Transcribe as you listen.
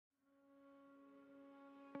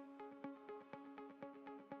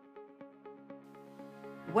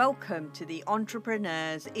Welcome to the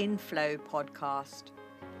Entrepreneurs in Flow podcast.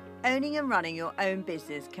 Owning and running your own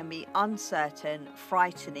business can be uncertain,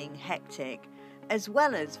 frightening, hectic, as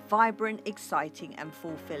well as vibrant, exciting and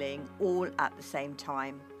fulfilling all at the same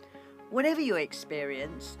time. Whatever your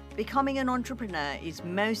experience, becoming an entrepreneur is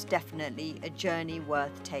most definitely a journey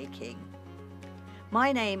worth taking.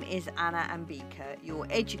 My name is Anna Ambika, your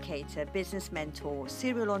educator, business mentor,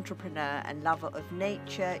 serial entrepreneur and lover of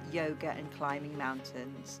nature, yoga and climbing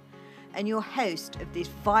mountains, and your host of this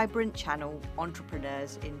vibrant channel,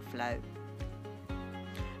 Entrepreneurs in Flow.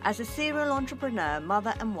 As a serial entrepreneur,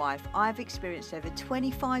 mother and wife, I've experienced over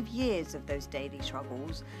 25 years of those daily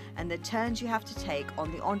struggles and the turns you have to take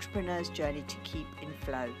on the entrepreneur's journey to keep in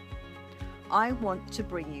flow. I want to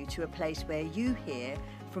bring you to a place where you hear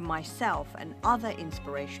from myself and other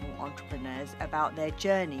inspirational entrepreneurs about their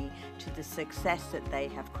journey to the success that they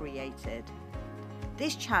have created.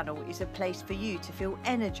 This channel is a place for you to feel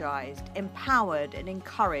energized, empowered and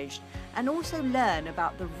encouraged, and also learn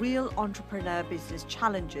about the real entrepreneur business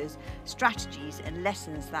challenges, strategies and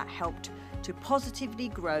lessons that helped to positively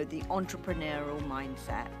grow the entrepreneurial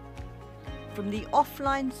mindset. From the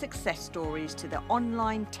offline success stories to the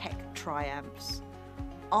online tech triumphs,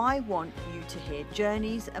 I want you to hear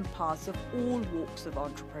journeys and paths of all walks of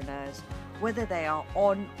entrepreneurs, whether they are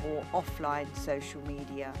on or offline social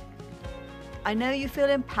media. I know you feel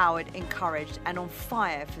empowered, encouraged, and on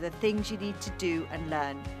fire for the things you need to do and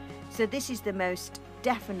learn. So this is the most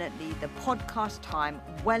definitely the podcast time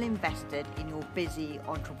well invested in your busy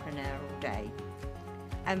entrepreneurial day.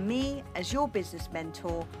 And me, as your business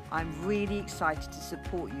mentor, I'm really excited to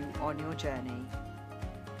support you on your journey.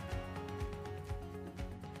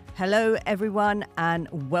 Hello everyone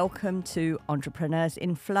and welcome to Entrepreneurs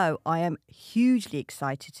in Flow. I am hugely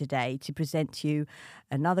excited today to present to you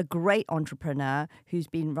another great entrepreneur who's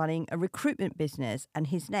been running a recruitment business, and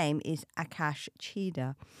his name is Akash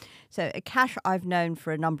Cheeda. So Akash I've known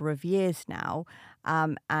for a number of years now,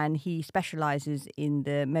 and he specialises in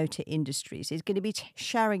the motor industry. So he's going to be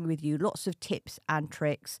sharing with you lots of tips and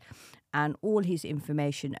tricks and all his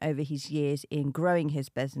information over his years in growing his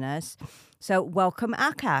business. So welcome,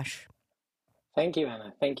 Akash. Thank you,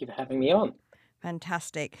 Anna. Thank you for having me on.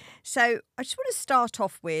 Fantastic. So I just want to start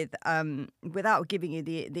off with, without giving you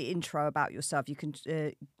the intro about yourself, you can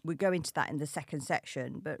we'll go into that in the second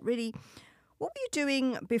section, but really, what were you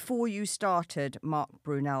doing before you started Mark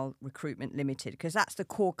Brunel Recruitment Limited? Because that's the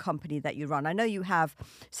core company that you run. I know you have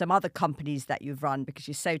some other companies that you've run because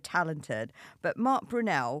you're so talented. But Mark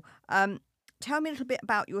Brunel, tell me a little bit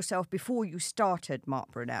about yourself before you started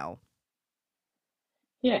Mark Brunel.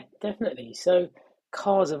 Yeah, definitely. So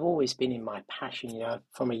cars have always been in my passion,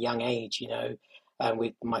 from a young age,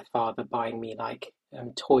 with my father buying me like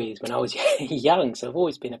toys when I was young. So I've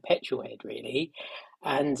always been a petrol head, really.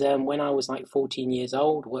 And when I was like 14 years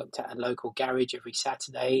old, worked at a local garage every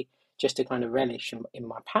Saturday just to kind of relish in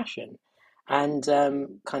my passion. And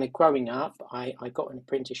kind of growing up, I got an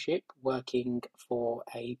apprenticeship working for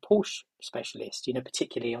a Porsche specialist,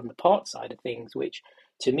 particularly on the parts side of things, which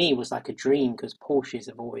to me was like a dream because Porsches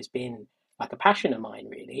have always been like a passion of mine,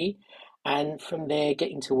 really. And from there,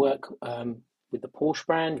 getting to work with the Porsche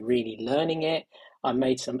brand, really learning it, I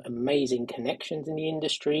made some amazing connections in the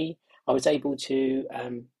industry. I was able to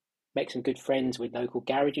make some good friends with local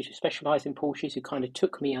garages who specialise in Porsches, who kind of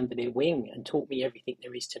took me under their wing and taught me everything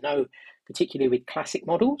there is to know, particularly with classic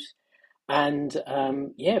models. And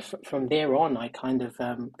from there on, I kind of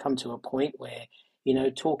come to a point where,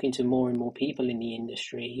 talking to more and more people in the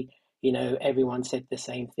industry, everyone said the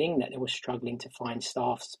same thing, that they were struggling to find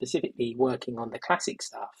staff specifically working on the classic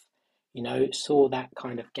stuff, saw that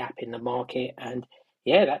kind of gap in the market. And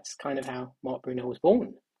yeah, that's kind of how Mark Brunel was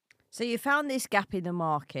born. So you found this gap in the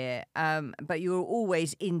market, but you were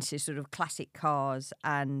always into sort of classic cars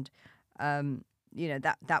and,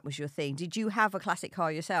 that was your thing. Did you have a classic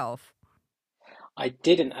car yourself? I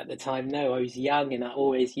didn't at the time. No, I was young and I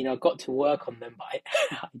always, got to work on them, but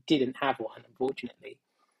I didn't have one, unfortunately.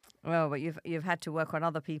 Well, but you've had to work on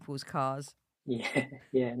other people's cars. Yeah,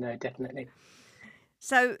 yeah, no, definitely.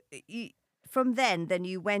 So from then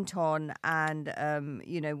you went on and,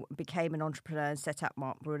 became an entrepreneur and set up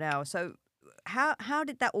Mark Brunel. So how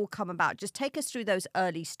did that all come about? Just take us through those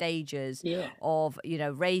early stages Yeah. of,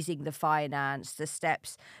 raising the finance, the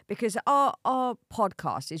steps, because our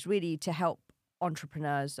podcast is really to help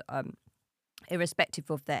entrepreneurs, irrespective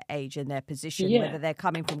of their age and their position, Yeah. whether they're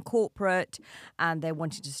coming from corporate and they're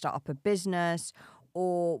wanting to start up a business,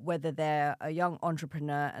 or whether they're a young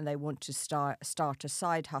entrepreneur and they want to start a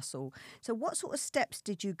side hustle. So what sort of steps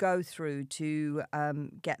did you go through to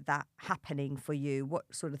get that happening for you?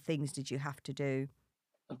 What sort of things did you have to do?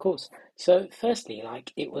 Of course. So, firstly,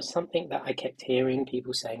 like it was something that I kept hearing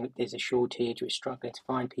people saying, look, there's a shortage, we're struggling to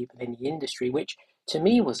find people in the industry, which to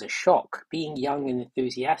me was a shock. Being young and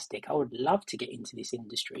enthusiastic, I would love to get into this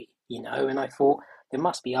industry, and I thought there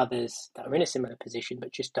must be others that are in a similar position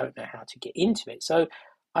but just don't know how to get into it. So,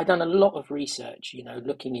 I've done a lot of research,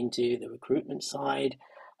 looking into the recruitment side,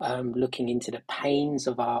 looking into the pains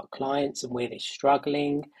of our clients and where they're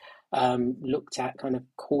struggling, looked at kind of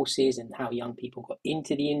courses and how young people got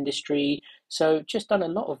into the industry. So just done a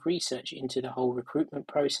lot of research into the whole recruitment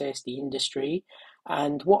process, the industry.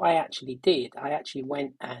 And what I actually did, I actually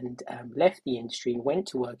went and left the industry and went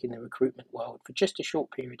to work in the recruitment world for just a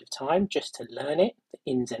short period of time, just to learn it, the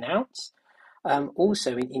ins and outs.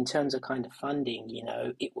 Also, in terms of kind of funding,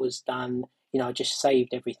 it was done, I just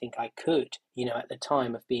saved everything I could, at the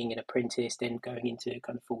time of being an apprentice, then going into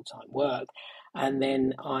kind of full-time work. And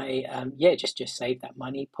then yeah, just saved that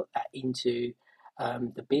money, put that into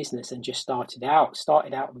the business and just started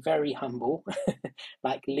out very humble,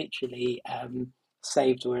 like literally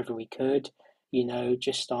saved wherever we could,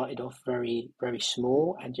 just started off very, very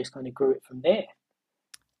small and just kind of grew it from there.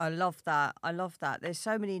 I love that. I love that. There's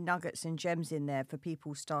so many nuggets and gems in there for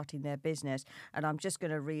people starting their business. And I'm just going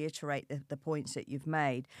to reiterate the points that you've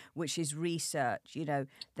made, which is research. There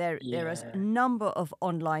are a Yeah, number of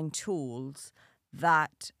online tools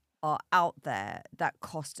that are out there that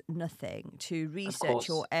cost nothing to of research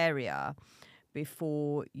your course. area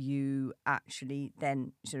before you actually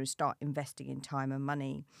then sort of start investing in time and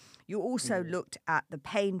money. You also Mm, looked at the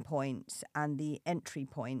pain points and the entry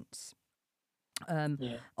points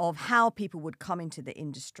yeah. of how people would come into the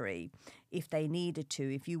industry if they needed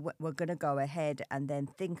to. If you were going to go ahead and then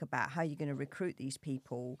think about how you're going to recruit these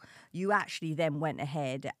people, you actually then went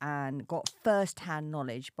ahead and got first-hand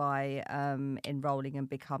knowledge by enrolling and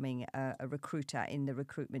becoming a recruiter in the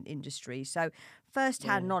recruitment industry. So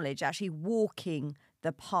first-hand Yeah. knowledge, actually walking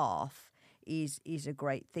the path is a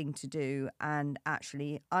great thing to do, and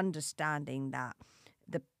actually understanding that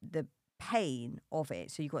the pain of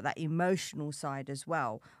it. So you've got that emotional side as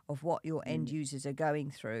well of what your end Mm, users are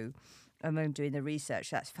going through, and then doing the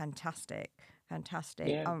research. That's fantastic. Fantastic.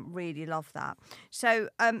 yeah. I really love that. So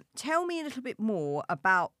tell me a little bit more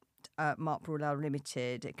about Mark Brunel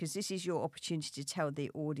Limited, because this is your opportunity to tell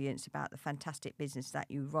the audience about the fantastic business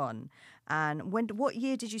that you run. And what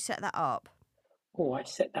year did you set that up? Oh, I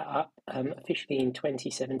set that up officially in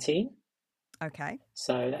 2017. Okay.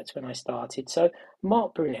 So that's when I started. So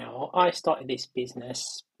Mark Brunel, I started this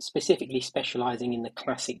business specifically specializing in the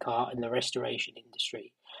classic art and the restoration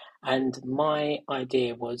industry. And my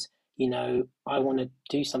idea was, I want to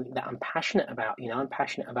do something that I'm passionate about. I'm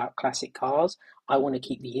passionate about classic cars. I want to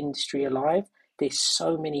keep the industry alive. There's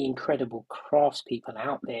so many incredible craftspeople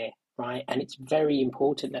out there, right? And it's very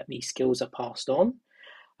important that these skills are passed on.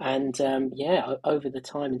 And yeah, over the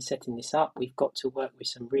time in setting this up, we've got to work with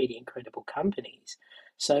some really incredible companies.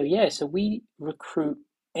 So yeah, so we recruit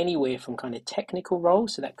anywhere from kind of technical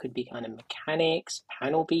roles, so that could be kind of mechanics,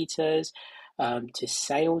 panel beaters, to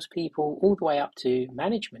salespeople, all the way up to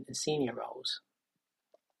management and senior roles.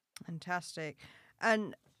 Fantastic.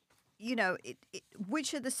 And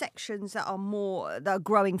which are the sections that are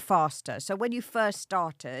growing faster? So when you first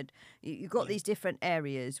started, you got Yeah. these different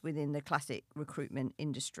areas within the classic car recruitment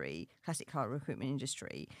industry,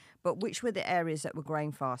 but which were the areas that were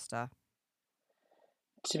growing faster?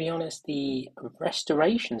 To be honest, the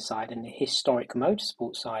restoration side and the historic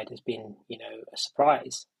motorsport side has been, a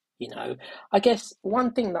surprise. I guess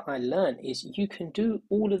one thing that I learned is you can do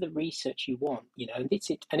all of the research you want, and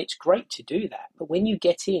it's great to do that. But when you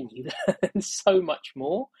get in, you learn so much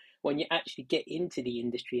more when you actually get into the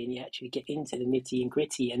industry and you actually get into the nitty and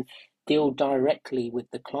gritty and deal directly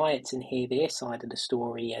with the clients and hear their side of the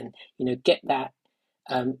story and, get that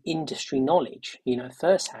industry knowledge,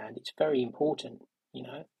 firsthand. It's very important, you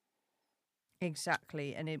know.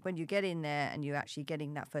 Exactly. And when you get in there and you're actually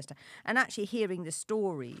getting that first time and actually hearing the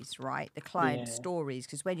stories, right? The client Yeah, stories.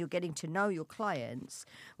 Because when you're getting to know your clients,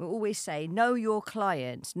 we always say, know your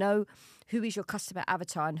clients, know who is your customer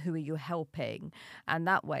avatar and who are you helping. And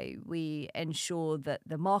that way we ensure that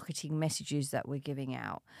the marketing messages that we're giving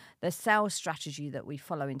out, the sales strategy that we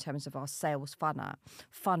follow in terms of our sales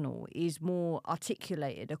funnel is more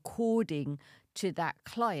articulated according to that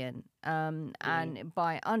client, yeah, and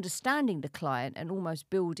by understanding the client and almost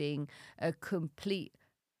building a complete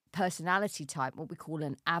personality type, what we call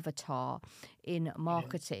an avatar in yeah,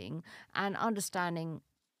 marketing, and understanding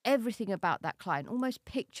everything about that client, almost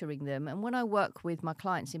picturing them. And when I work with my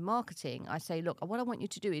clients in marketing, I say, look, what I want you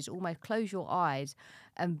to do is almost close your eyes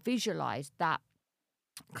and visualize that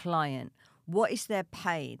client what is their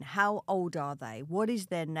pain? How old are they? What is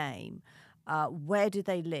their name? Where do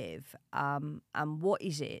they live? And what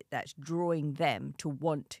is it that's drawing them to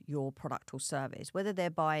want your product or service? Whether they're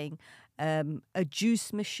buying a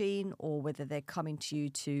juice machine or whether they're coming to you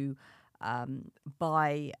to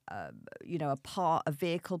buy, a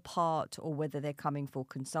vehicle part, or whether they're coming for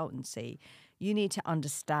consultancy, you need to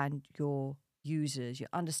understand your users. You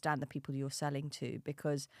understand the people you're selling to,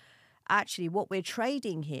 because actually what we're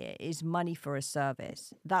trading here is money for a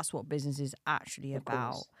service. That's what business is actually Of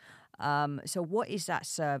about. course. So what is that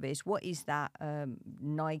service? What is that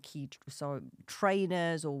Nike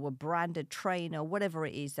trainers or a branded trainer, whatever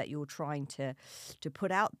it is that you're trying to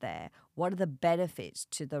put out there? What are the benefits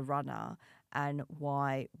to the runner, and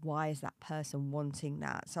why is that person wanting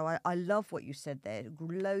that? So I love what you said there.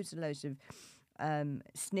 Loads and loads of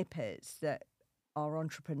snippets that our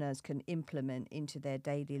entrepreneurs can implement into their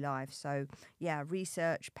daily life. So yeah,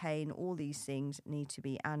 research, pain, all these things need to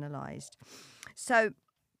be analysed. So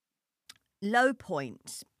low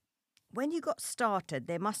points. When you got started,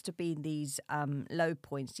 there must have been these low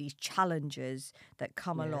points, these challenges that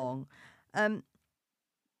come Yeah, along.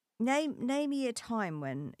 Name me a time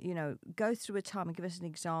when, go through a time and give us an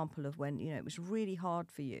example of when, it was really hard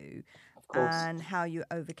for you of course. and how you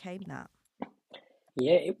overcame that.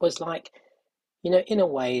 Yeah, it was like, in a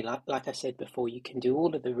way, like I said before, you can do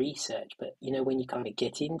all of the research, but when you kind of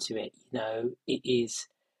get into it, it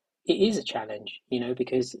is a challenge,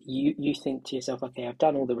 because you think to yourself, okay, I've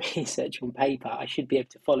done all the research on paper. I should be able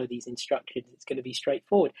to follow these instructions. It's going to be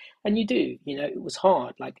straightforward. And you do, it was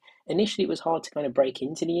hard. Like initially it was hard to kind of break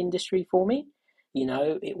into the industry for me.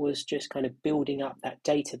 It was just kind of building up that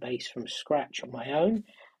database from scratch on my own.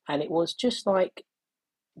 And it was just like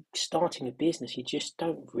starting a business. You just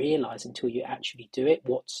don't realize until you actually do it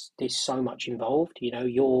there's so much involved.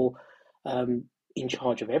 You're um, in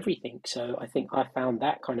charge of everything. So I think I found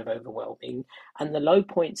that kind of overwhelming. And the low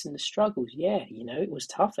points and the struggles, yeah, it was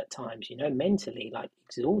tough at times, mentally, like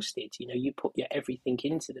exhausted. You put your everything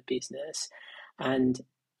into the business, and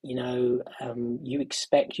you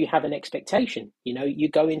have an expectation. You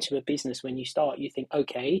go into a business when you start, you think,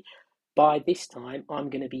 okay, by this time I'm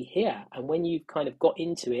going to be here. And when you've kind of got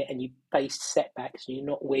into it and you faced setbacks and you're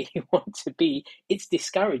not where you want to be, it's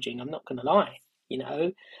discouraging. I'm not going to lie.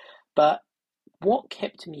 But what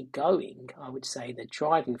kept me going, I would say the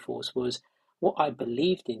driving force was what I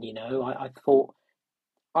believed in. I thought,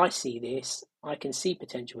 I see this, I can see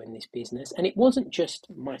potential in this business. And it wasn't just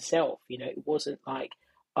myself, it wasn't like,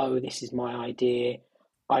 oh, this is my idea.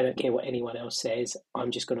 I don't care what anyone else says. I'm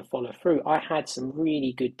just going to follow through. I had some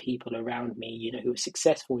really good people around me, who were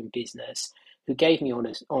successful in business, who gave me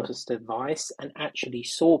honest advice and actually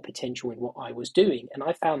saw potential in what I was doing. And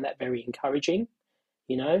I found that very encouraging,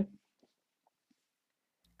 you know?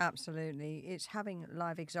 Absolutely. It's having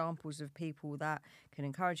live examples of people that can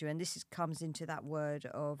encourage you. And comes into that word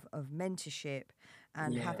of mentorship,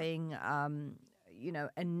 and Yeah, having,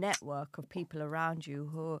 a network of people around you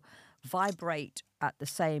who vibrate at the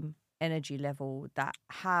same energy level, that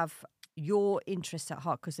have your interests at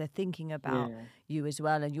heart, because they're thinking about yeah, you as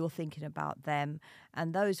well, and you're thinking about them.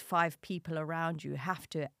 And those five people around you have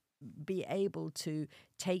to be able to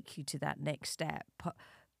take you to that next step,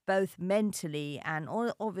 both mentally and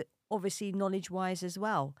obviously knowledge wise as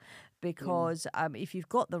well. yeah, Because if you've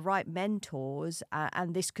got the right mentors,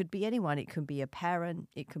 and this could be anyone, it could be a parent,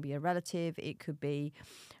 it could be a relative, it could be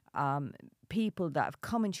um, people that have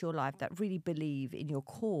come into your life that really believe in your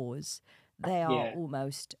cause, they are yeah.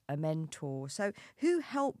 almost a mentor. So, who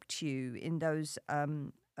helped you in those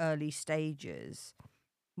early stages?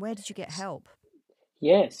 Where did you get help?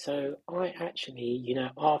 Yeah, so I actually,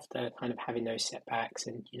 after kind of having those setbacks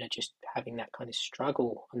and, just having that kind of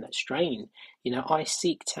struggle and that strain, I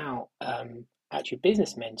seeked out actually a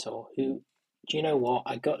business mentor who, do you know what,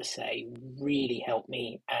 I got to say, really helped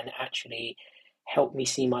me and actually helped me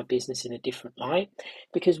see my business in a different light.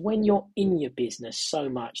 Because when you're in your business so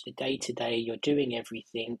much, the day to day, you're doing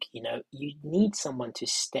everything, you need someone to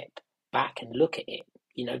step back and look at it,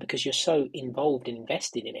 because you're so involved and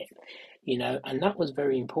invested in it, and that was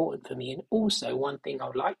very important for me. And also, one thing I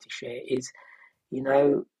would like to share is, you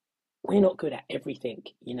know, we're not good at everything.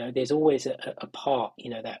 There's always a part,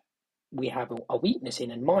 that we have a weakness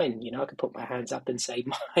in, and mine, I could put my hands up and say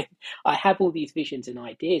mine. I have all these visions and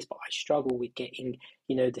ideas, but I struggle with getting,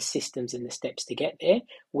 the systems and the steps to get there.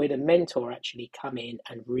 Where the mentor actually come in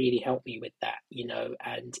and really help me with that,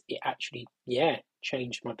 and it actually, yeah,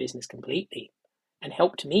 changed my business completely and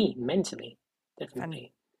helped me mentally, Fan-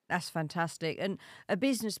 definitely. that's fantastic. And a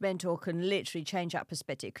business mentor can literally change that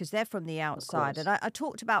perspective because they're from the Of outside. And course. I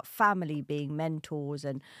talked about family being mentors,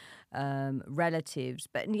 and relatives.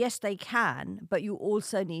 But yes, they can, but you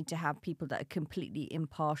also need to have people that are completely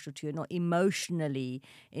impartial to you, not emotionally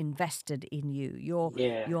invested in you.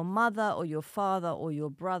 Yeah, Your mother or your father or your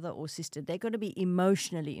brother or sister, they're going to be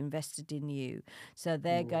emotionally invested in you. So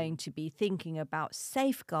they're mm, going to be thinking about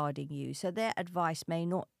safeguarding you. So their advice may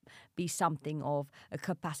not be something of a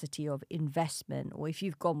capacity of investment, or if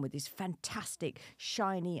you've gone with this fantastic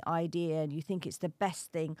shiny idea and you think it's the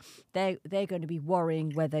best thing, they're going to be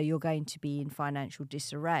worrying whether you're going to be in financial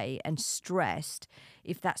disarray and stressed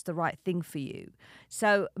if that's the right thing for you.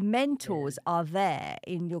 So yeah, mentors are there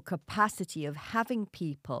in your capacity of having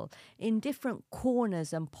people in different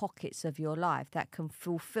corners and pockets of your life that can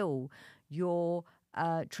fulfill your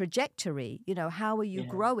trajectory. How are you yeah,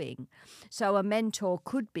 growing? So a mentor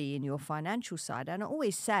could be in your financial side. And I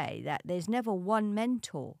always say that there's never one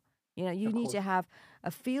mentor. You of need to course. have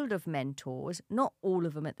a field of mentors, not all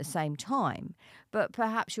of them at the same time, but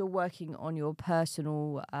perhaps you're working on your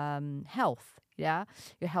personal health. Yeah,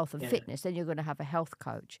 your health and Yeah, fitness, then you're going to have a health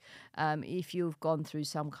coach. If you've gone through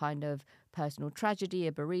some kind of personal tragedy,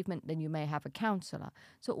 a bereavement, then you may have a counselor.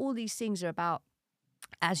 So all these things are about,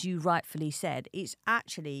 as you rightfully said, it's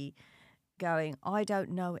actually going, I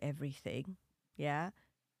don't know everything. Yeah.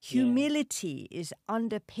 yeah, Humility is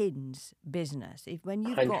underpins business. If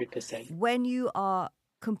 %. when you are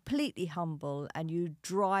completely humble and you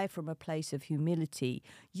drive from a place of humility,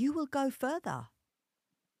 you will go further.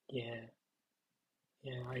 Yeah,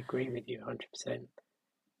 yeah, I agree with you 100%.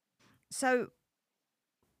 So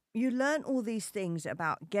you learn all these things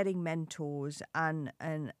about getting mentors and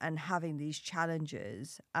having these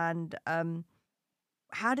challenges. And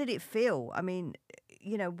how did it feel? I mean,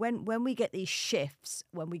 when we get these shifts,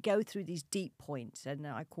 when we go through these deep points, and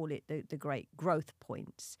I call it the great growth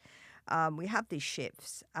points, we have these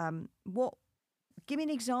shifts. What Give me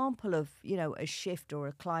an example of, a shift or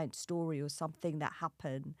a client story or something that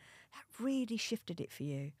happened that really shifted it for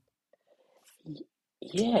you. Y-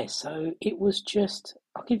 Yeah, so it was just,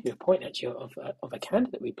 I'll give you a point actually of a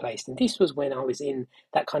candidate we placed. And this was when I was in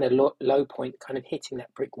that kind of low point, kind of hitting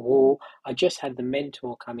that brick wall. I just had the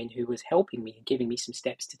mentor come in who was helping me and giving me some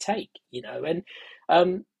steps to take, and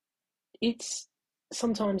um, it's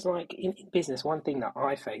sometimes like in business, one thing that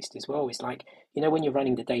I faced as well is like, when you're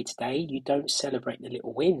running the day to day, you don't celebrate the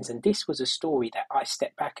little wins. And this was a story that I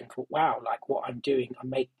stepped back and thought, wow, like what I'm doing, I'm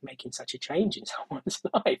making such a change in someone's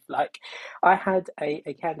life. Like I had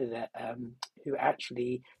a candidate who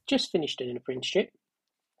actually just finished an apprenticeship,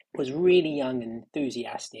 was really young and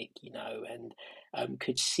enthusiastic, and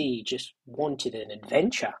could see just wanted an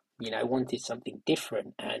adventure, wanted something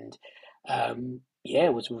different. And yeah,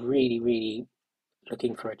 was really, really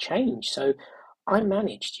looking for a change. So I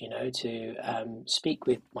managed, to speak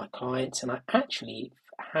with my clients, and I actually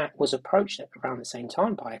was approached at around the same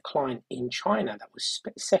time by a client in China that was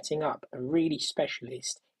setting up a really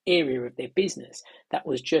specialist area of their business that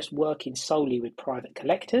was just working solely with private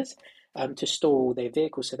collectors to store all their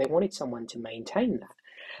vehicles. So they wanted someone to maintain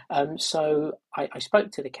that. So I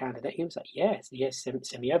spoke to the candidate. He was like, yes, yes, send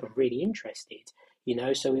me over. I'm really interested.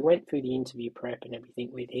 So we went through the interview prep and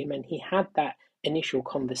everything with him, and he had that initial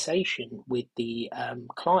conversation with the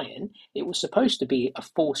client. It was supposed to be a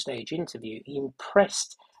four-stage interview. He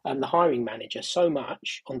impressed the hiring manager so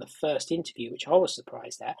much on the first interview, which I was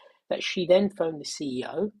surprised at, that she then phoned the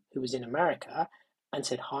CEO, who was in America, and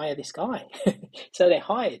said, hire this guy. So they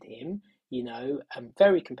hired him,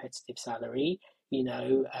 very competitive salary,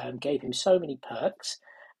 gave him so many perks.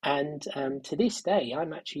 And to this day,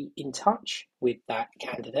 I'm actually in touch with that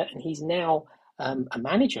candidate, and he's now a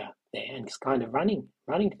manager there and he's kind of running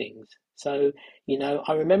things. So,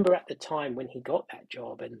 I remember at the time when he got that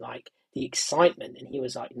job and like the excitement, and he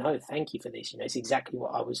was like, "No, thank you for this. It's exactly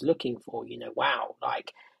what I was looking for. Wow,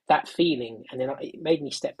 like that feeling." And then it made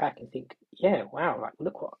me step back and think, "Yeah, wow, like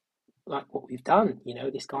look what we've done.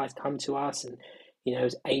 This guy's come to us and."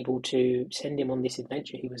 Was able to send him on this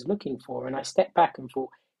adventure he was looking for. And I stepped back and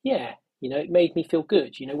thought, yeah, it made me feel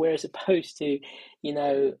good, whereas opposed to,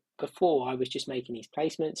 before I was just making these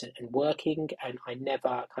placements and working, and I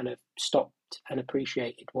never kind of stopped and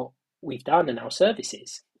appreciated what we've done and our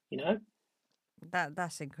services.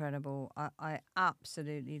 That's incredible. I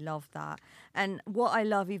absolutely love that. And what I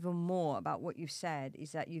love even more about what you've said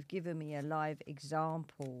is that you've given me a live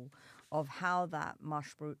example of how that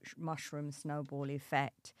mushroom snowball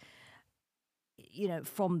effect,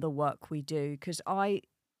 from the work we do. Because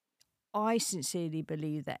I sincerely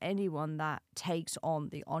believe that anyone that takes on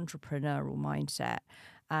the entrepreneurial mindset,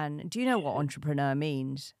 and do you know what Yeah. entrepreneur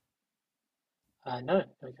means? No,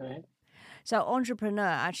 no, go ahead. So entrepreneur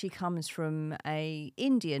actually comes from a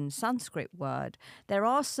Indian Sanskrit word. There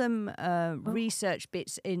are some Oh, research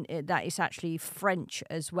bits in it that is actually French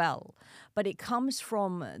as well, but it comes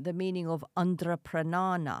from the meaning of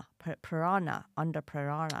underpranana, prana,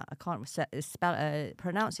 underpranana. I can't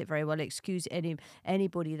pronounce it very well. Excuse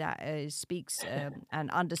anybody that speaks and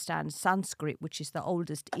understands Sanskrit, which is the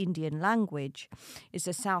oldest Indian language. It's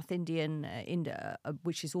a South Indian,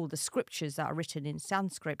 which is all the scriptures that are written in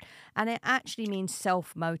Sanskrit, and it actually means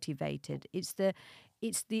self-motivated. It's the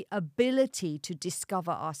ability to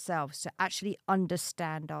discover ourselves, to actually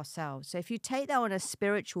understand ourselves. So if you take that on a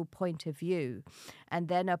spiritual point of view and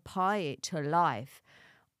then apply it to life,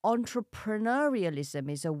 entrepreneurialism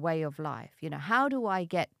is a way of life. How do I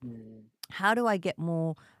get mm,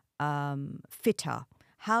 more fitter?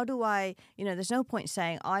 How do I, there's no point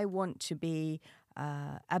saying I want to be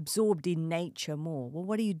absorbed in nature more. Well,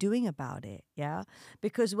 what are you doing about it? Yeah.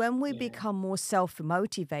 Because when we yeah, become more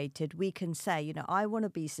self-motivated, we can say, I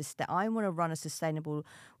want to I want to run a sustainable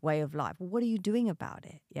way of life. Well, what are you doing about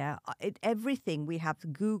it? Yeah. Everything we have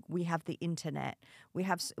Google, we have the internet,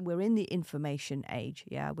 we're in the information age.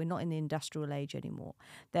 Yeah. We're not in the industrial age anymore.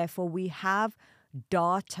 Therefore, we have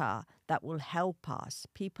data that will help us.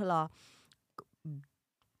 People are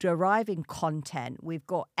deriving content. We've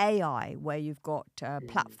got AI, where you've got mm,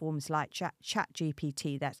 platforms like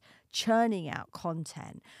ChatGPT that's churning out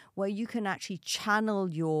content, where you can actually channel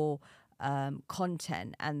your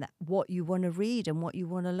content and what you want to read and what you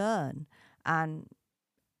want to learn. And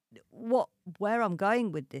where I'm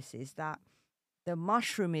going with this is that the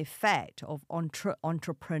mushroom effect of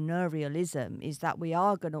entrepreneurialism is that we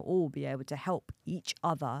are going to all be able to help each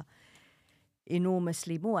other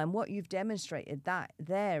enormously more. And what you've demonstrated that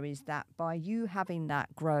there is that by you having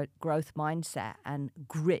that growth mindset and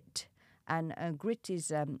grit, and grit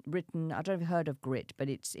is written, I don't know if you've heard of grit, but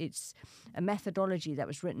it's a methodology that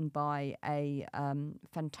was written by a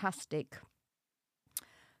fantastic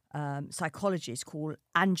psychologist called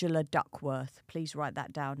Angela Duckworth. Please write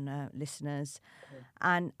that down, listeners. okay,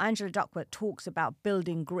 And Angela Duckworth talks about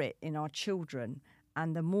building grit in our children.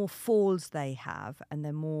 And the more falls they have and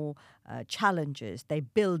the more challenges, they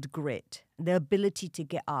build grit, the ability to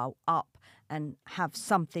get up and have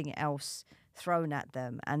something else thrown at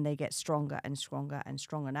them, and they get stronger and stronger and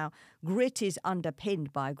stronger. Now, grit is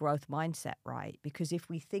underpinned by a growth mindset, right? Because if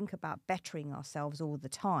we think about bettering ourselves all the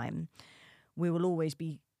time, we will always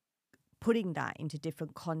be putting that into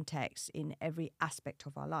different contexts in every aspect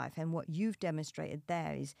of our life. And what you've demonstrated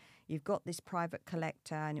there is you've got this private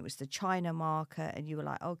collector, and it was the China market, and you were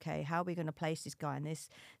like, okay, how are we going to place this guy? And this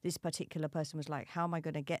particular person was like, how am I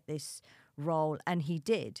going to get this role? And he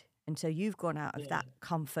did. And so you've gone out of yeah. that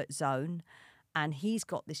comfort zone, and he's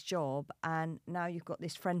got this job, and now you've got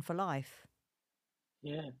this friend for life.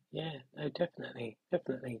 Yeah, yeah, no, definitely,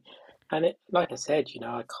 definitely. And like I said,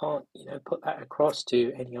 I can't, put that across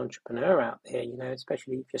to any entrepreneur out there,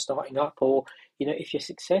 especially if you're starting up or, if you're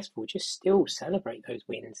successful, just still celebrate those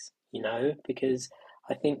wins, because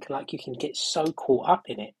I think like you can get so caught up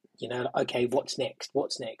in it, like, okay, what's next?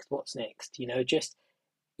 What's next? What's next? Just,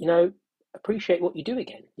 you know, appreciate what you do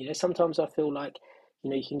again. Sometimes I feel like,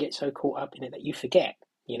 you can get so caught up in it that you forget,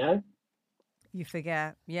 you know? You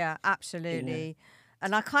forget. Yeah, Yeah, absolutely.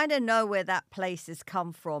 And I kind of know where that place has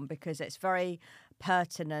come from because it's very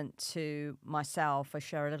pertinent to myself. I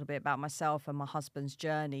share a little bit about myself and my husband's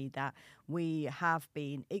journey that we have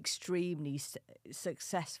been extremely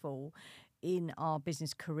successful in our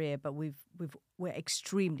business career, but we're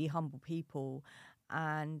extremely humble people.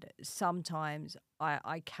 And sometimes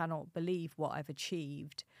I cannot believe what I've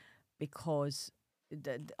achieved because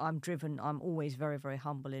I'm always very, very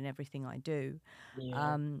humble in everything I do.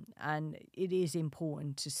 yeah, And it is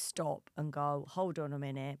important to stop and go, hold on a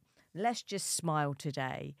minute. Let's just smile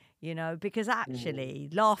today, because mm, actually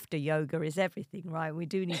laughter yoga is everything, right? We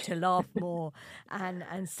do need to laugh more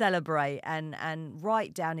and celebrate and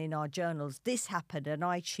write down in our journals, this happened and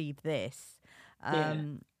I achieved this. yeah,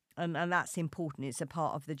 Um, and that's important. It's a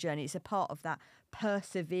part of the journey. It's a part of that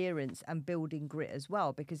perseverance and building grit as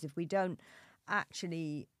well. Because if we don't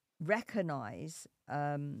actually recognize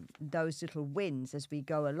those little wins as we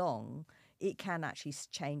go along, it can actually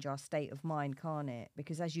change our state of mind, can't it?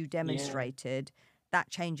 Because as you yeah. demonstrated, that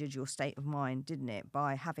changes your state of mind, didn't it?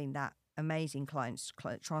 By having that amazing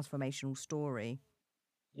transformational story.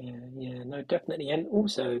 Yeah, yeah, no, definitely. And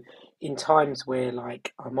also in times where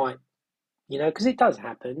like I might, because it does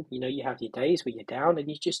happen, you have your days where you're down and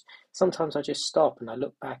sometimes I just stop and I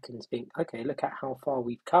look back and think, okay, look at how far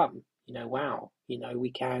we've come. Wow,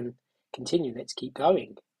 we can continue. Let's keep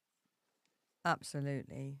going.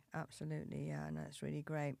 Absolutely. Absolutely. Yeah, no, it's really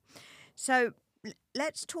great. So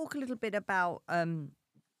let's talk a little bit about,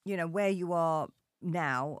 where you are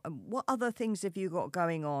now. What other things have you got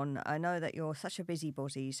going on? I know that you're such a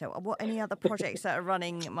busybody. So what any other projects that are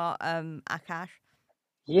running, Akash?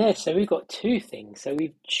 Yeah, so we've got two things. So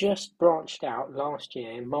we've just branched out last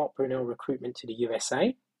year in Mark Brunel recruitment to the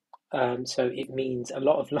USA. So it means a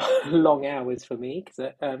lot of long hours for me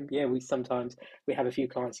because yeah, we have a few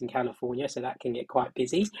clients in California, so that can get quite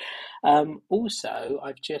busy. Also,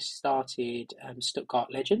 I've just started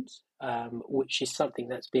Stuttgart Legends, which is something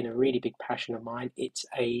that's been a really big passion of mine. It's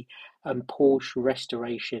a Porsche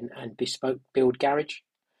restoration and bespoke build garage.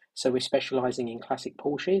 So we're specializing in classic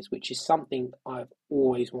Porsches, which is something I've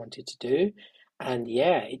always wanted to do. And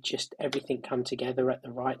yeah, it just everything come together at the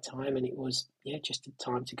right time, and it was yeah just the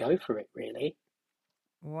time to go for it, really.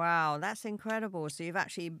 Wow, that's incredible. So you've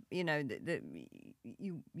actually, you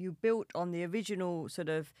built on the original sort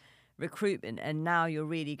of recruitment, and now you're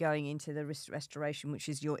really going into the restoration, which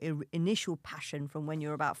is your initial passion from when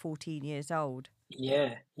you're about 14 years old.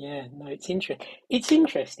 Yeah, yeah, no, it's interesting. It's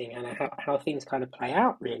interesting, and how things kind of play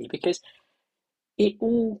out, really, because it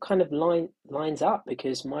all kind of lines up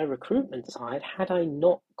because my recruitment side, had I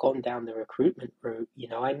not gone down the recruitment route,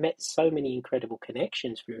 I met so many incredible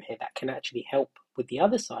connections through here that can actually help with the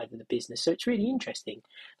other side of the business. So it's really interesting.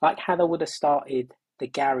 Like had I would have started the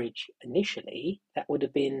garage initially, that would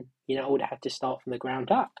have been, I would have had to start from the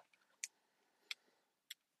ground up.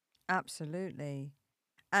 Absolutely.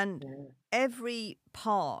 And Yeah, every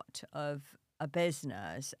part of a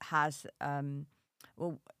business has,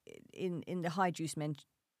 well, in the high juice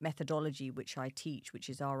methodology, which I teach, which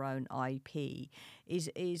is our own IP,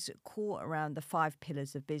 is core around the 5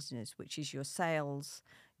 pillars of business, which is your sales,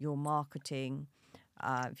 your marketing.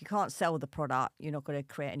 If you can't sell the product, you're not going to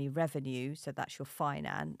create any revenue. So that's your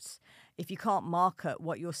finance. If you can't market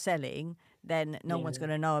what you're selling, then no one's yeah, going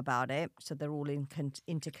to know about it. So they're all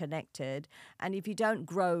interconnected. And if you don't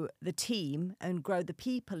grow the team and grow the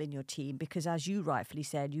people in your team, because as you rightfully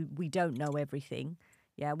said, we don't know everything.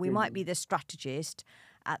 Yeah, we might be mm, the strategist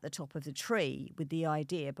at the top of the tree with the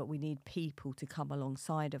idea, but we need people to come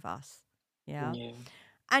alongside of us. Yeah. yeah,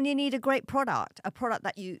 And you need a great product, a product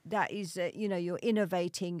that is you're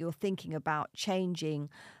innovating, you're thinking about changing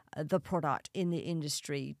the product in the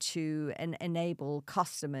industry to enable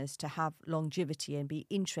customers to have longevity and be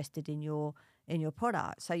interested in your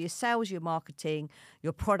product. So your sales, your marketing,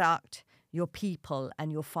 your product, your people,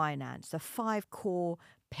 and your finance, the 5 core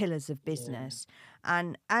pillars of yeah, business.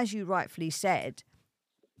 And as you rightfully said,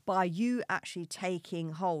 by you actually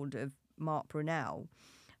taking hold of Mark Brunel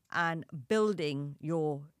and building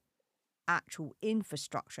your actual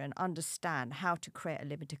infrastructure and understand how to create a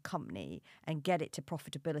limited company and get it to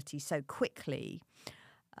profitability so quickly,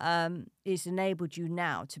 is enabled you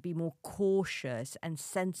now to be more cautious and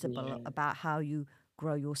sensible yeah. about how you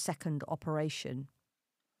grow your second operation.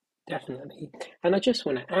 Definitely. And I just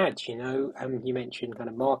want to add, you mentioned kind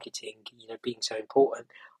of marketing, being so important.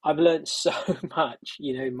 I've learned so much,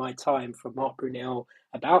 in my time from Mark Brunel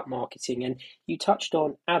about marketing. And you touched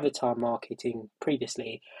on avatar marketing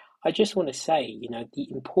previously. I just want to say, the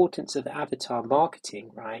importance of avatar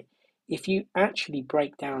marketing, right? If you actually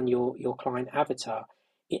break down your client avatar,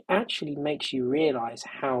 it actually makes you realize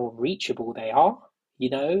how reachable they are.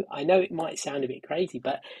 I know it might sound a bit crazy,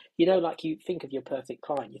 but like you think of your perfect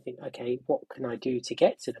client, you think, okay, what can I do to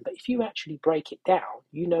get to them? But if you actually break it down,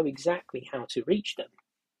 you know exactly how to reach them.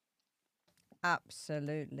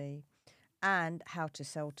 Absolutely. And how to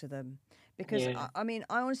sell to them. Because, Yeah, I mean,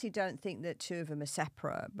 I honestly don't think that two of them are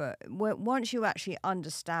separate. But once you actually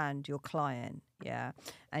understand your client, yeah,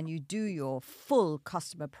 and you do your full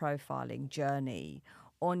customer profiling journey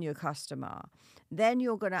on your customer, then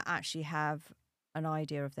you're going to actually have an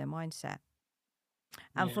idea of their mindset.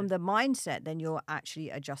 And yeah, from the mindset, then you're actually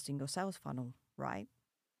adjusting your sales funnel, right?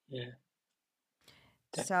 yeah,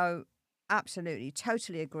 definitely. So, absolutely,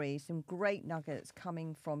 totally agree. Some great nuggets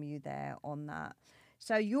coming from you there on that.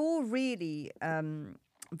 So, you're really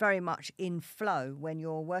very much in flow when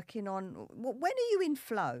you're working on. When are you in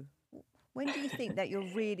flow? When do you think that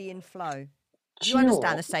you're really in flow? Do You you know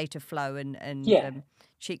understand the what? state of flow and Yeah,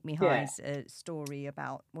 Cheek yeah. Mihai's story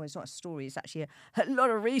about, well, it's not a story, it's actually a lot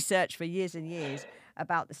of research for years and years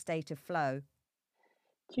about the state of flow.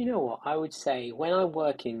 Do you know what? I would say when I'm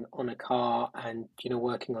working on a car and,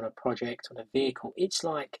 working on a project, on a vehicle, it's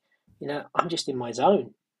like, I'm just in my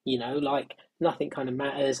zone, like nothing kind of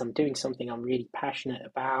matters. I'm doing something I'm really passionate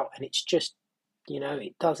about, and it's just,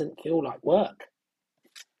 it doesn't feel like work.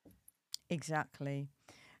 Exactly.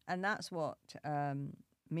 And that's what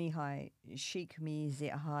Mihai, Sheikh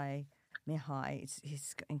Mihai Mihai,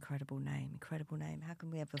 he's got incredible name, incredible name. How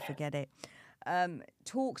can we ever forget it?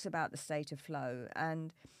 Talks about the state of flow,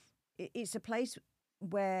 and it's a place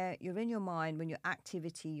where you're in your mind when your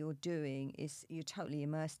activity you're doing is you're totally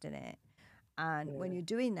immersed in it, and when Yeah, you're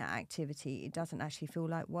doing that activity, it doesn't actually feel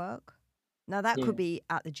like work. Now that yeah, could be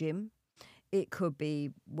at the gym, it could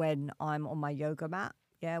be when I'm on my yoga mat.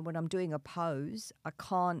 Yeah, when I'm doing a pose, I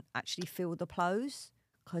can't actually feel the pose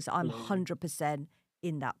because I'm yeah. 100%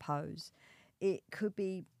 in that pose. It could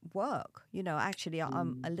be work. Actually,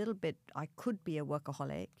 I'm Mm. a little bit, I could be a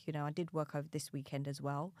workaholic. I did work over this weekend as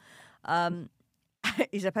well. Um,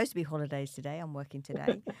 it's supposed to be holidays today. I'm working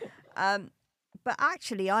today. Um, but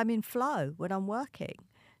actually, I'm in flow when I'm working.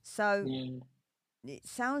 So Yeah. it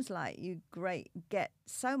sounds like you get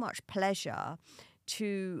so much pleasure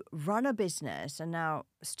to run a business and now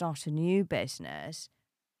start a new business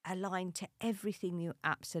aligned to everything you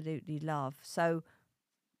absolutely love. So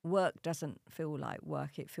work doesn't feel like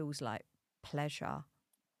work, it feels like pleasure.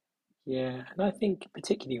 Yeah, and I think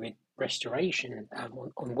particularly with restoration,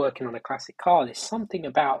 on working on a classic car, there's something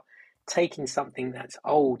about taking something that's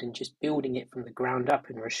old and just building it from the ground up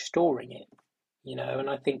and restoring it, And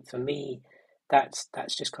I think for me, that's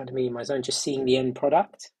just kind of me in my zone, just seeing the end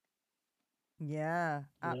product, Yeah,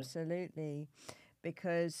 you know. absolutely.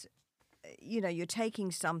 Because, you're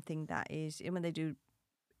taking something that is, when they do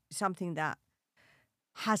something that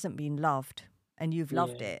hasn't been loved and you've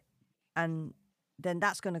loved Yeah. it, and then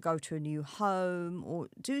that's going to go to a new home. Or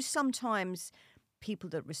do sometimes people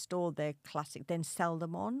that restore their classic then sell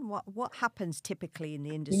them on? What happens typically in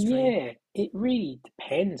the industry? Yeah, it really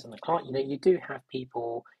depends on the client. You do have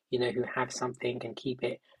people, who have something and keep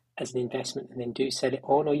it as an investment and then do sell it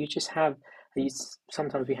on, or you just have,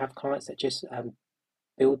 sometimes we have clients that just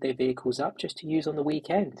build their vehicles up just to use on the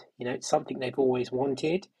weekend. It's something they've always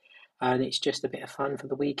wanted, and it's just a bit of fun for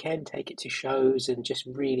the weekend, take it to shows and just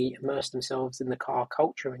really immerse themselves in the car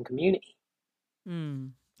culture and community.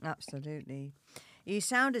 Mm, absolutely. You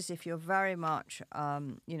sound as if you're very much,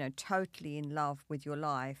 totally in love with your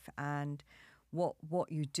life and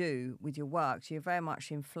what you do with your work. So you're very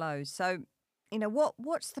much in flow. So,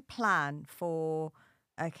 what's the plan for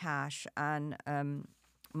Akash and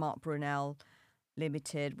Mark Brunel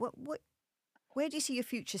Limited? Where do you see your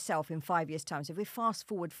future self in 5 years' time? So if we fast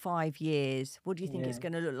forward 5 years, what do you think it's Yeah.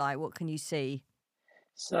 going to look like? What can you see?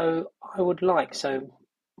 So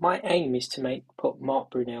my aim is to put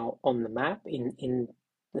Mark Brunel on the map in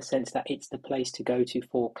the sense that it's the place to go to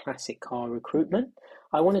for classic car recruitment.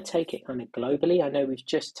 I want to take it kind of globally. I know we've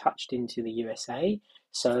just touched into the USA,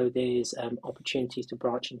 so there's opportunities to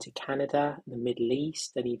branch into Canada, the Middle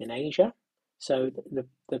East, and even Asia. So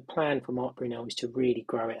the plan for Mark Brunel is to really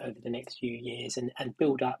grow it over the next few years and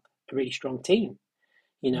build up a really strong team,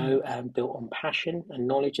 Mm. built on passion and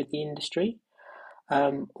knowledge of the industry.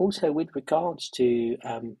 Also, with regards to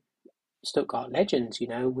Stuttgart Legends,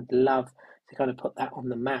 would love to kind of put that on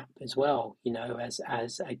the map as well, as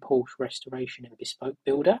a Porsche restoration and bespoke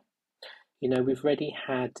builder. We've already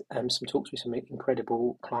had some talks with some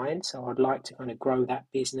incredible clients, so I'd like to kind of grow that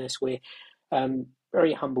business. We're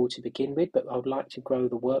very humble to begin with, but I would like to grow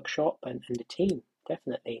the workshop and the team,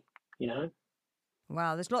 definitely, you know.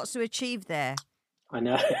 Wow, there's lots to achieve there. I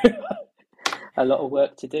know a lot of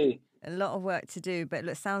work to do. A lot of work to do, but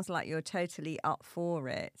it sounds like you're totally up for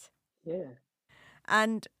it. Yeah,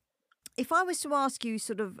 And if I was to ask you,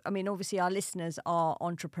 sort of, I mean, obviously our listeners are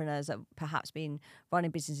entrepreneurs that perhaps been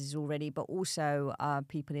running businesses already, but also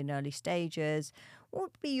people in early stages. What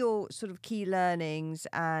would be your sort of key learnings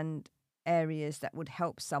and areas that would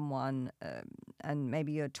help someone, and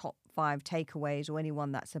maybe your top 5 takeaways, or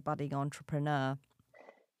anyone that's a budding entrepreneur?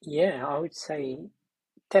 yeah, I would say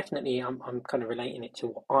definitely, I'm kind of relating it to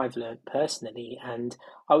what I've learned personally, and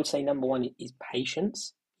I would say number one is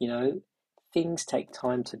patience. Things take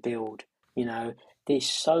time to build. You know, there's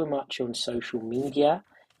so much on social media,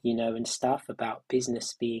 and stuff about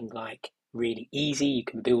business being like really easy. You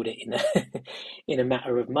can build it in a in a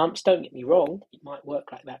matter of months. Don't get me wrong, it might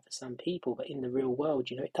work like that for some people, but in the real world,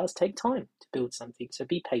 it does take time to build something. So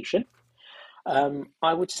be patient.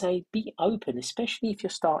 I would say be open, especially if you're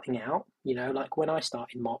starting out. Like when I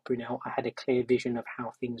started Mark Brunel, I had a clear vision of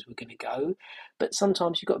how things were going to go. But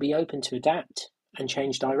sometimes you've got to be open to adapt and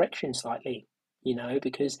change direction slightly,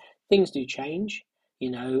 because things do change.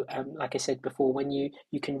 Like I said before, when you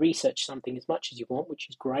can research something as much as you want, which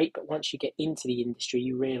is great, but once you get into the industry,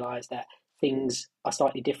 you realize that things are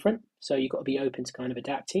slightly different. So you've got to be open to kind of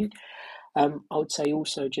adapting. I would say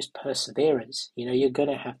also just perseverance. You're going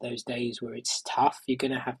to have those days where it's tough. You're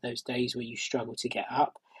going to have those days where you struggle to get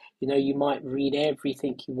up. You might read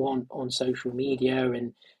everything you want on social media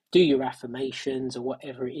and do your affirmations or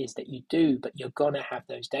whatever it is that you do, but you're gonna have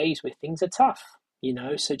those days where things are tough,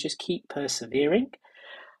 so just keep persevering.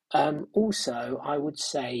 Also, I would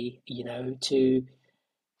say, to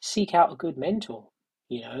seek out a good mentor.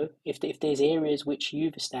 If there's areas which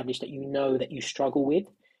you've established that that you struggle with,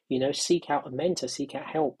 seek out a mentor, seek out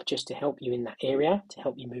help just to help you in that area, to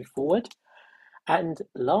help you move forward. And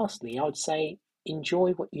lastly, I would say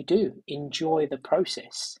enjoy what you do, enjoy the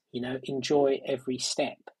process, enjoy every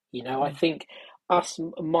step. I think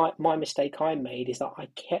my mistake I made is that I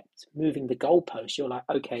kept moving the goalpost. You're like,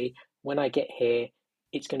 okay, when I get here,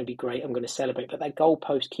 it's going to be great. I'm going to celebrate. But that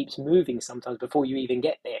goalpost keeps moving sometimes before you even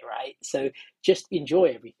get there, right? So just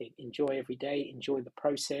enjoy everything, enjoy every day, enjoy the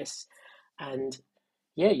process. And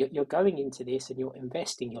yeah, you're going into this and you're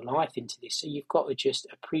investing your life into this. So you've got to just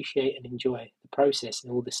appreciate and enjoy the process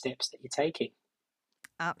and all the steps that you're taking.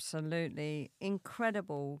 Absolutely.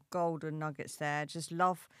 Incredible golden nuggets there. Just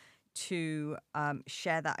love to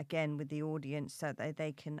share that again with the audience so that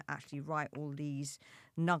they can actually write all these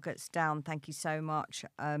nuggets down. Thank you so much,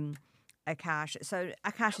 Akash. So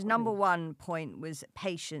Akash's number one point was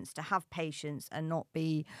patience, to have patience and not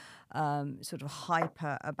be sort of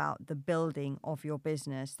hyper about the building of your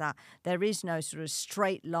business, that there is no sort of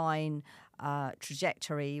straight line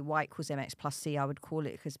trajectory, y equals mx plus c, I would call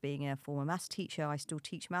it, because being a former maths teacher, I still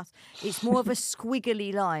teach maths. It's more of a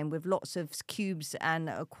squiggly line with lots of cubes and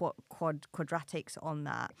quadratics on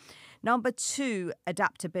that. Number two,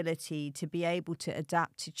 adaptability, to be able to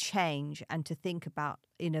adapt to change and to think about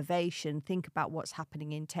innovation, think about what's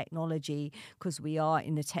happening in technology, because we are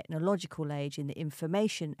in the technological age, in the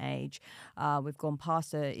information age. We've gone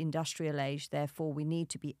past the industrial age, therefore we need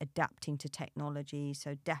to be adapting to technology.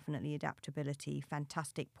 So definitely adaptability.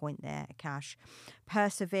 Fantastic point there, Akash.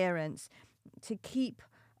 Perseverance, to keep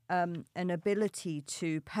an ability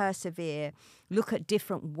to persevere, look at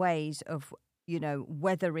different ways of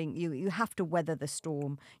weathering. You have to weather the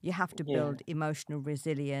storm. You have to build emotional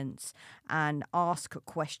resilience and ask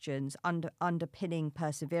questions. Underpinning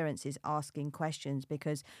perseverance is asking questions,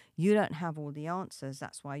 because you don't have all the answers.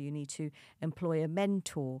 That's why you need to employ a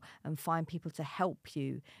mentor and find people to help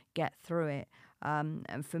you get through it.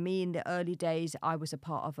 And for me, in the early days, I was a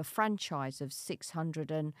part of a franchise of 600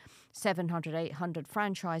 and 700, 800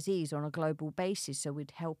 franchisees on a global basis. So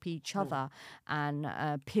we'd help each other and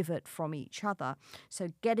pivot from each other.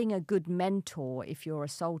 So getting a good mentor, if you're a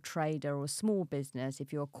sole trader or a small business,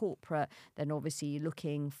 if you're a corporate, then obviously you're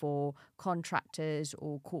looking for contractors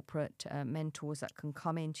or corporate mentors that can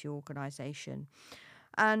come into your organization.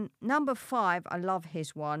 And number five, I love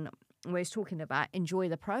his one, where he's talking about enjoy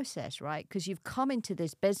the process, right? Because you've come into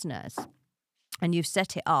this business and you've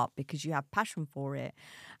set it up because you have passion for it.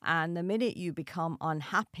 And the minute you become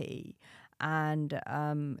unhappy and,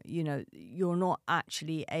 you're not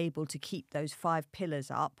actually able to keep those 5 pillars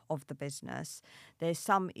up of the business, there's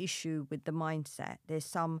some issue with the mindset. There's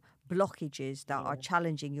some blockages that are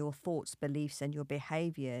challenging your thoughts, beliefs, and your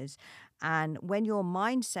behaviors. And when your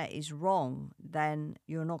mindset is wrong, then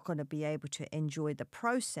you're not going to be able to enjoy the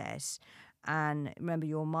process. And remember,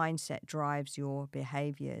 your mindset drives your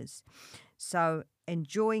behaviors. So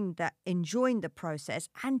enjoying the process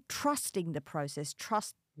and trusting the process,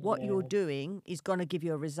 trust what you're doing is going to give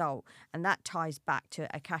you a result. And that ties back to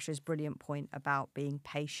Akash's brilliant point about being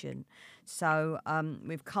patient. So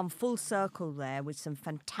we've come full circle there with some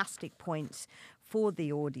fantastic points for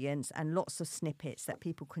the audience and lots of snippets that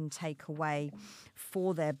people can take away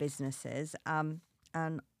for their businesses.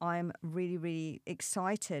 And I'm really, really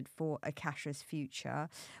excited for Akash's future.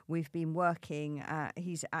 We've been working,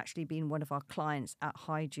 he's actually been one of our clients at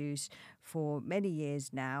High Juice for many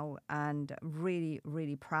years now, and really,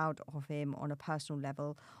 really proud of him on a personal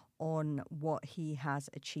level on what he has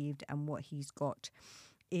achieved and what he's got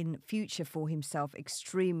in future for himself.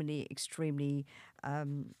 Extremely, extremely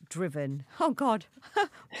driven. Oh God,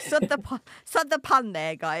 said the pun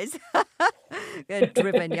there, guys. A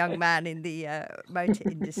driven young man in the motor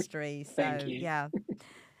industry. So yeah.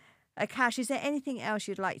 Akash, is there anything else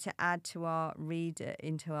you'd like to add to our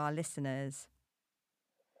into our listeners?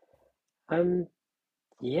 I'll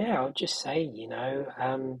just say,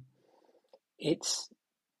 it's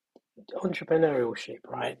entrepreneurship,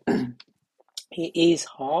 right? It is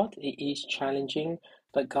hard, it is challenging,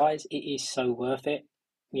 but guys, it is so worth it,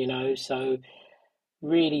 so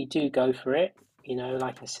really do go for it.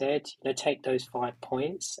 Like I said, take those 5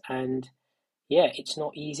 points, and it's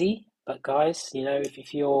not easy, but guys,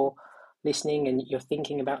 if you're listening and you're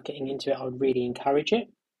thinking about getting into it, I would really encourage it.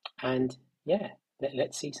 And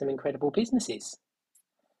let's see some incredible businesses.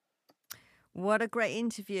 What a great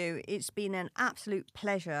interview. It's been an absolute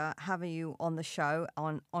pleasure having you on the show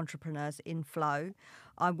on Entrepreneurs in Flow.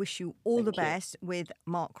 I wish you all the Thank you. best with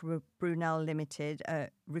Mark Brunel Limited,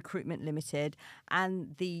 Recruitment Limited,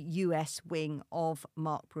 and the US wing of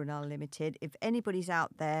Mark Brunel Limited. If anybody's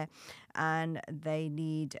out there and they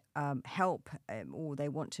need help or they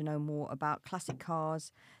want to know more about classic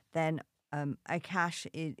cars, then Akash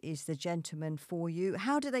is the gentleman for you.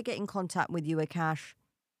 How do they get in contact with you, Akash?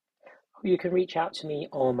 You can reach out to me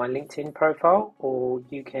on my LinkedIn profile, or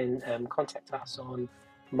you can contact us on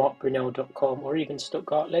markbrunel.com or even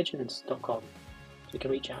stuttgartlegends.com. So you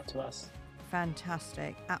can reach out to us.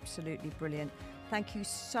 Fantastic. Absolutely brilliant. Thank you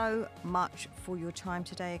so much for your time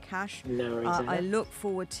today, Akash. No worries. I look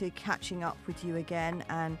forward to catching up with you again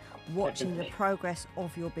and watching Definitely. the progress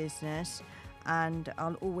of your business. And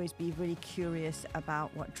I'll always be really curious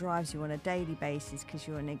about what drives you on a daily basis, because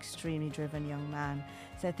you're an extremely driven young man.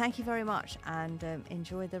 So thank you very much, and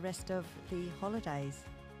enjoy the rest of the holidays.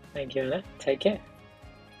 Thank you, Anna. Take care.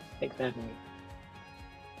 Thanks for having me.